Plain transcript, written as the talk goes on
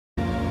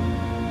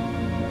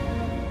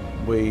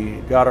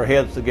we got our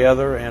heads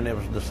together, and it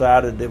was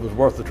decided it was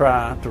worth the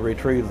try to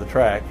retrieve the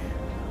track.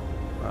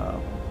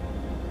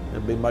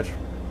 It'd be much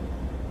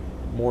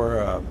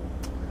more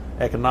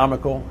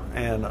economical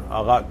and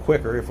a lot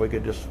quicker if we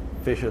could just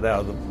fish it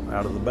out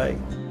of the bay.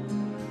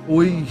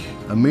 We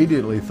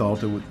immediately thought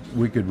that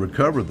we could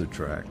recover the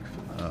track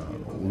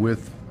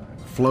with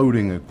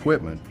floating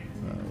equipment.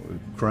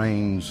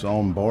 Cranes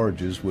on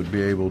barges would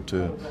be able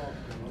to,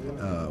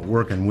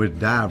 working with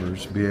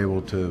divers, be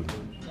able to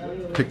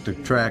pick the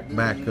track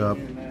back up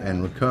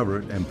and recover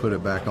it and put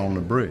it back on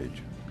the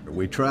bridge.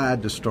 We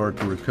tried to start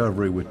the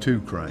recovery with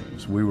 2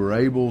 cranes. We were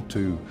able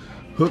to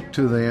hook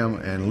to them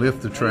and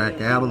lift the track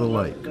out of the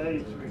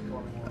lake.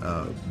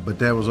 But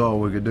that was all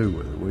we could do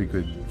with it. We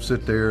could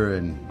sit there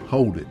and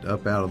hold it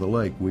up out of the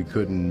lake. We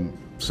couldn't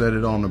set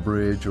it on the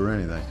bridge or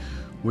anything.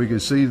 We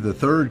could see the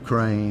 3rd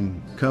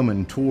crane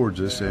coming towards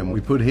us, and we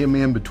put him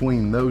in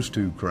between those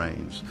 2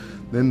 cranes.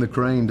 Then the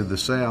crane to the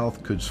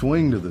south could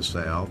swing to the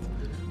south,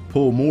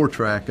 pull more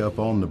track up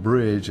on the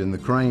bridge, and the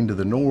crane to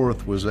the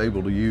north was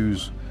able to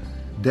use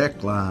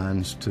deck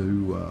lines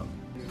to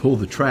pull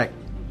the track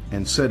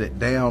and set it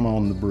down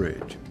on the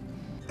bridge.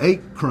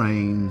 8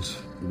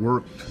 cranes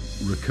worked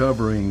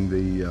recovering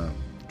the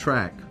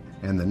track,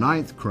 and the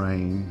 9th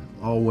crane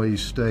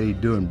always stayed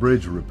doing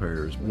bridge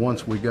repairs.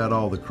 Once we got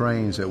all the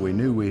cranes that we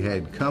knew we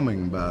had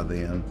coming by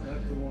then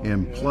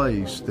in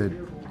place, that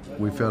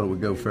we felt it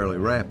would go fairly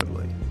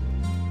rapidly.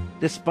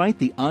 Despite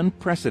the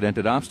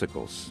unprecedented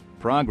obstacles,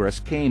 progress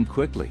came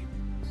quickly.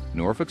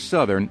 Norfolk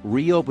Southern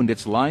reopened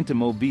its line to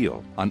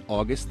Mobile on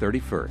August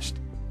 31st.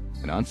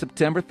 And on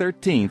September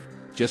 13th,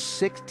 just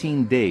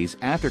 16 days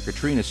after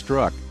Katrina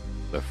struck,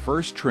 the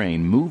first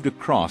train moved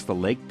across the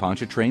Lake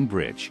Pontchartrain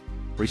Bridge,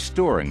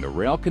 restoring the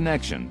rail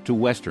connection to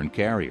Western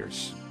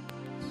carriers.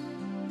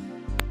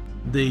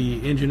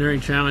 The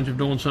engineering challenge of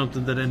doing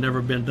something that had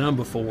never been done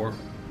before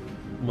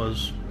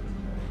was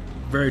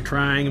very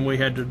trying, and we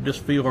had to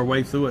just feel our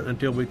way through it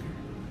until we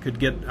could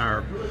get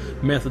our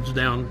methods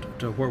down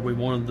to where we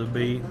wanted to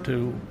be,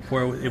 to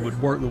where it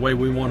would work the way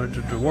we wanted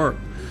it to work.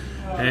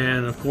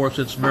 And of course,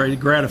 it's very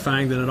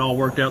gratifying that it all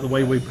worked out the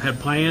way we had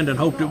planned and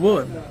hoped it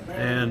would.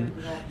 And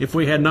if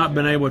we had not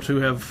been able to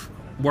have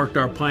worked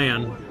our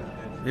plan,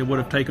 it would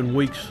have taken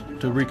weeks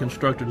to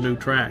reconstruct a new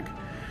track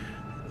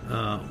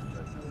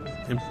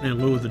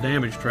in lieu of the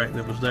damaged track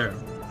that was there.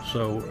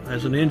 So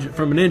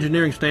from an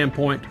engineering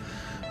standpoint,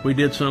 we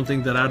did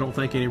something that I don't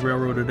think any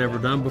railroad had ever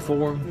done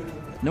before.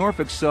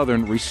 Norfolk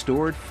Southern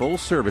restored full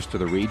service to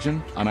the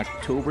region on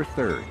October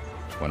 3rd,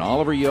 when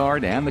Oliver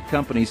Yard and the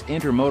company's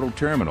intermodal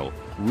terminal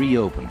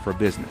reopened for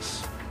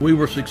business. We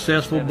were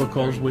successful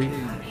because we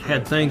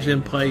had things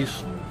in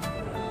place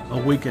a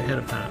week ahead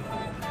of time.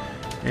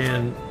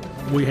 And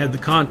we had the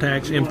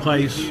contacts in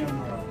place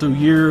through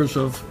years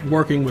of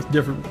working with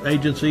different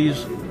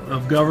agencies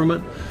of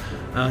government,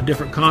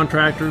 different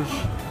contractors,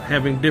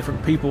 having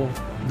different people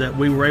that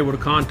we were able to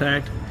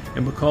contact.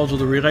 And because of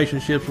the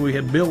relationships we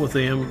had built with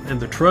them and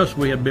the trust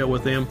we had built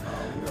with them,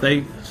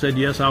 they said,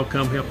 yes, I'll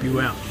come help you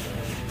out.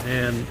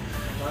 And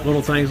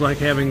little things like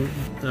having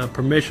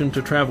permission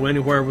to travel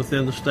anywhere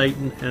within the state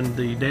and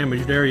the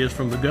damaged areas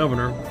from the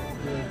governor,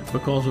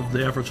 because of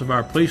the efforts of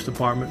our police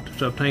department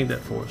to obtain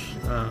that for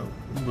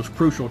us, was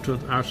crucial to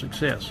our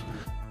success.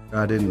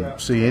 I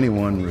didn't see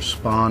anyone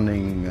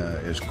responding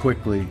as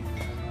quickly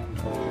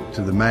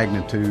to the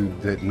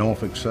magnitude that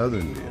Norfolk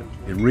Southern did.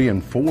 It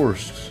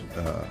reinforced,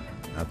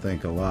 I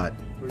think, a lot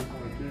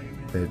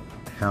that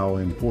how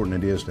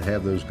important it is to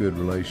have those good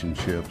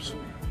relationships,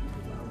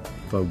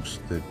 folks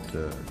that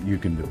you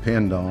can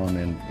depend on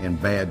in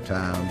bad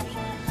times.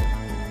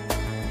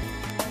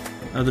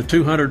 The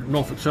 200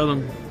 Norfolk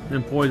Southern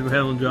employees we had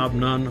on the job,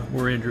 none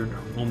were injured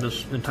on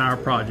this entire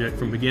project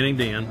from beginning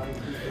to end.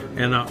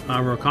 And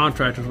our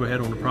contractors we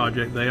had on the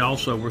project, they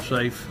also were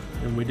safe,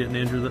 and we didn't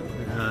injure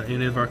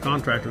any of our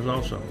contractors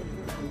also.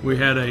 We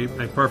had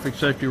a perfect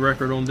safety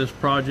record on this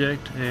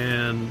project,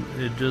 and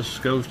it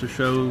just goes to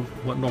show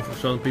what Norfolk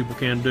Southern people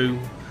can do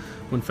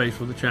when faced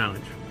with a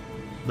challenge.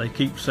 They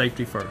keep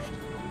safety first.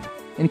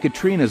 In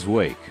Katrina's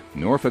wake,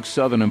 Norfolk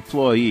Southern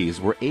employees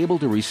were able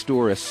to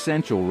restore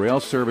essential rail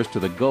service to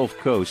the Gulf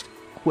Coast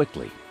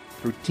quickly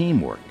through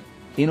teamwork,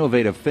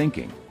 innovative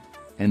thinking,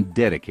 and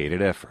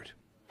dedicated effort.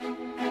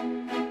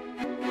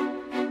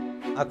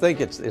 I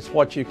think it's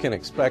what you can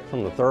expect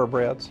from the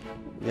thoroughbreds.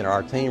 You know,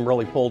 our team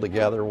really pulled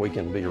together. We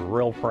can be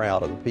real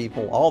proud of the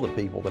people, all the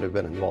people that have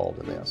been involved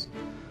in this,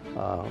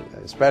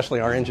 especially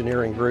our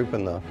engineering group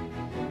in the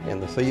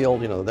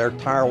field. You know, their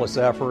tireless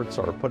efforts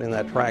are putting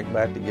that track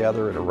back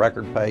together at a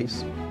record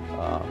pace.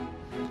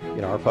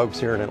 You know, our folks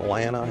here in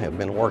Atlanta have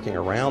been working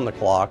around the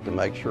clock to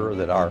make sure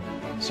that our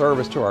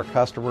service to our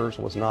customers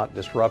was not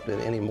disrupted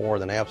any more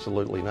than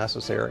absolutely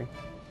necessary.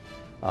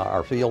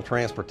 Our field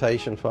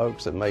transportation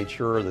folks have made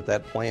sure that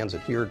that plan's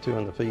adhered to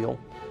in the field,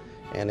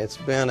 and it's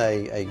been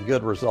a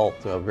good result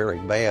to a very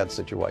bad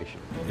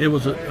situation. It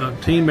was a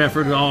team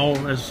effort, all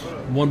as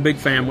one big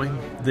family.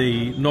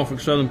 The Norfolk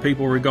Southern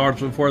people,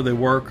 regardless of where they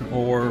work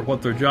or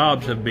what their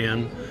jobs have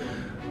been,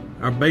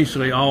 are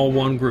basically all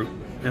one group.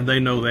 and they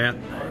know that,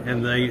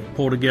 and they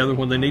pull together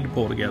when they need to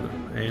pull together.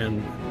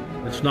 And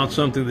it's not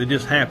something that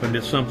just happened.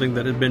 It's something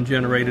that had been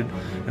generated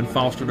and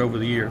fostered over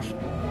the years.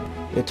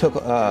 It took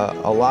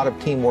a lot of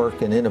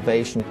teamwork and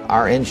innovation.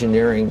 Our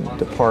engineering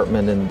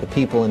department and the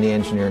people in the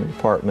engineering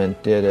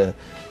department did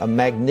a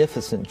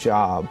magnificent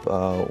job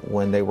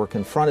when they were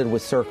confronted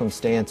with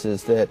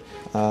circumstances that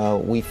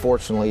we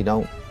fortunately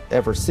don't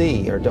ever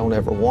see or don't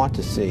ever want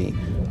to see.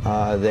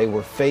 They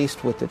were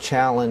faced with the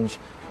challenge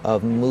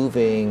of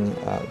moving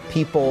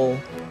people,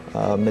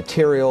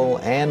 material,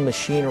 and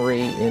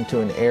machinery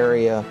into an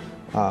area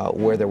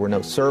where there were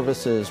no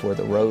services, where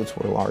the roads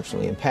were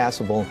largely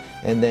impassable,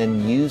 and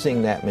then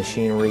using that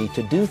machinery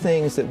to do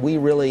things that we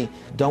really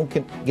don't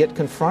get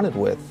confronted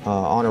with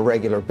on a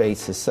regular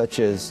basis, such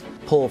as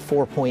pull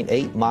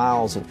 4.8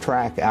 miles of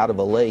track out of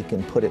a lake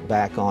and put it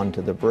back onto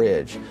the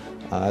bridge.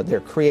 Their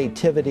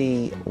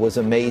creativity was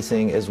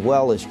amazing, as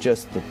well as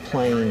just the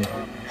plain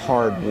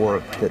hard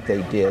work that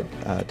they did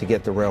to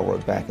get the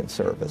railroad back in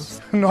service.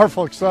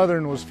 Norfolk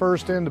Southern was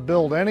first in to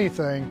build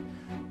anything,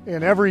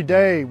 and every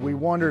day we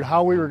wondered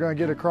how we were going to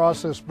get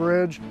across this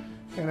bridge,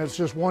 and it's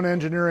just one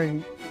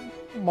engineering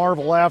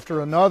marvel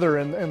after another,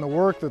 and the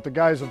work that the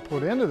guys have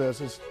put into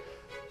this is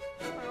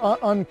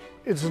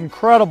it's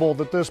incredible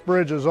that this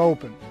bridge is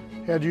open.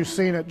 Had you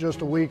seen it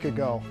just a week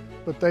ago,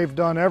 but they've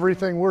done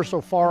everything. We're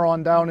so far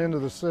on down into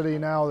the city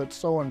now that's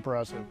so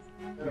impressive.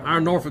 Our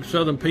Norfolk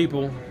Southern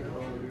people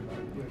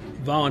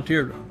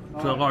volunteered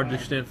to a large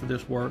extent for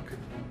this work.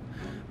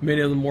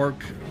 Many of them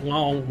worked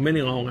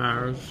many long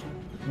hours.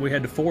 We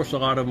had to force a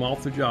lot of them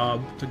off the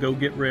job to go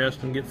get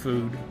rest and get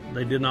food.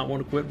 They did not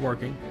want to quit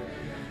working.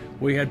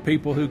 We had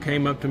people who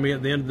came up to me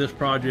at the end of this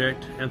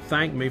project and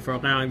thanked me for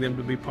allowing them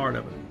to be part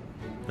of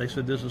it. They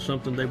said this is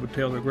something they would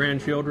tell their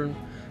grandchildren,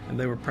 and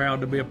they were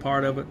proud to be a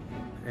part of it,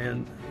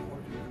 and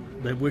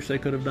they wish they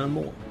could have done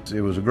more.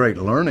 It was a great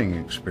learning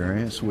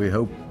experience. We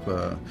hope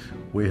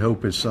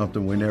it's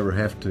something we never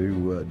have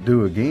to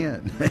do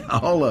again.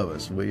 All of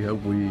us. We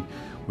hope we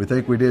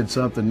think we did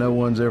something no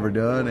one's ever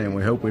done, and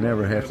we hope we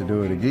never have to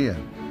do it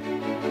again.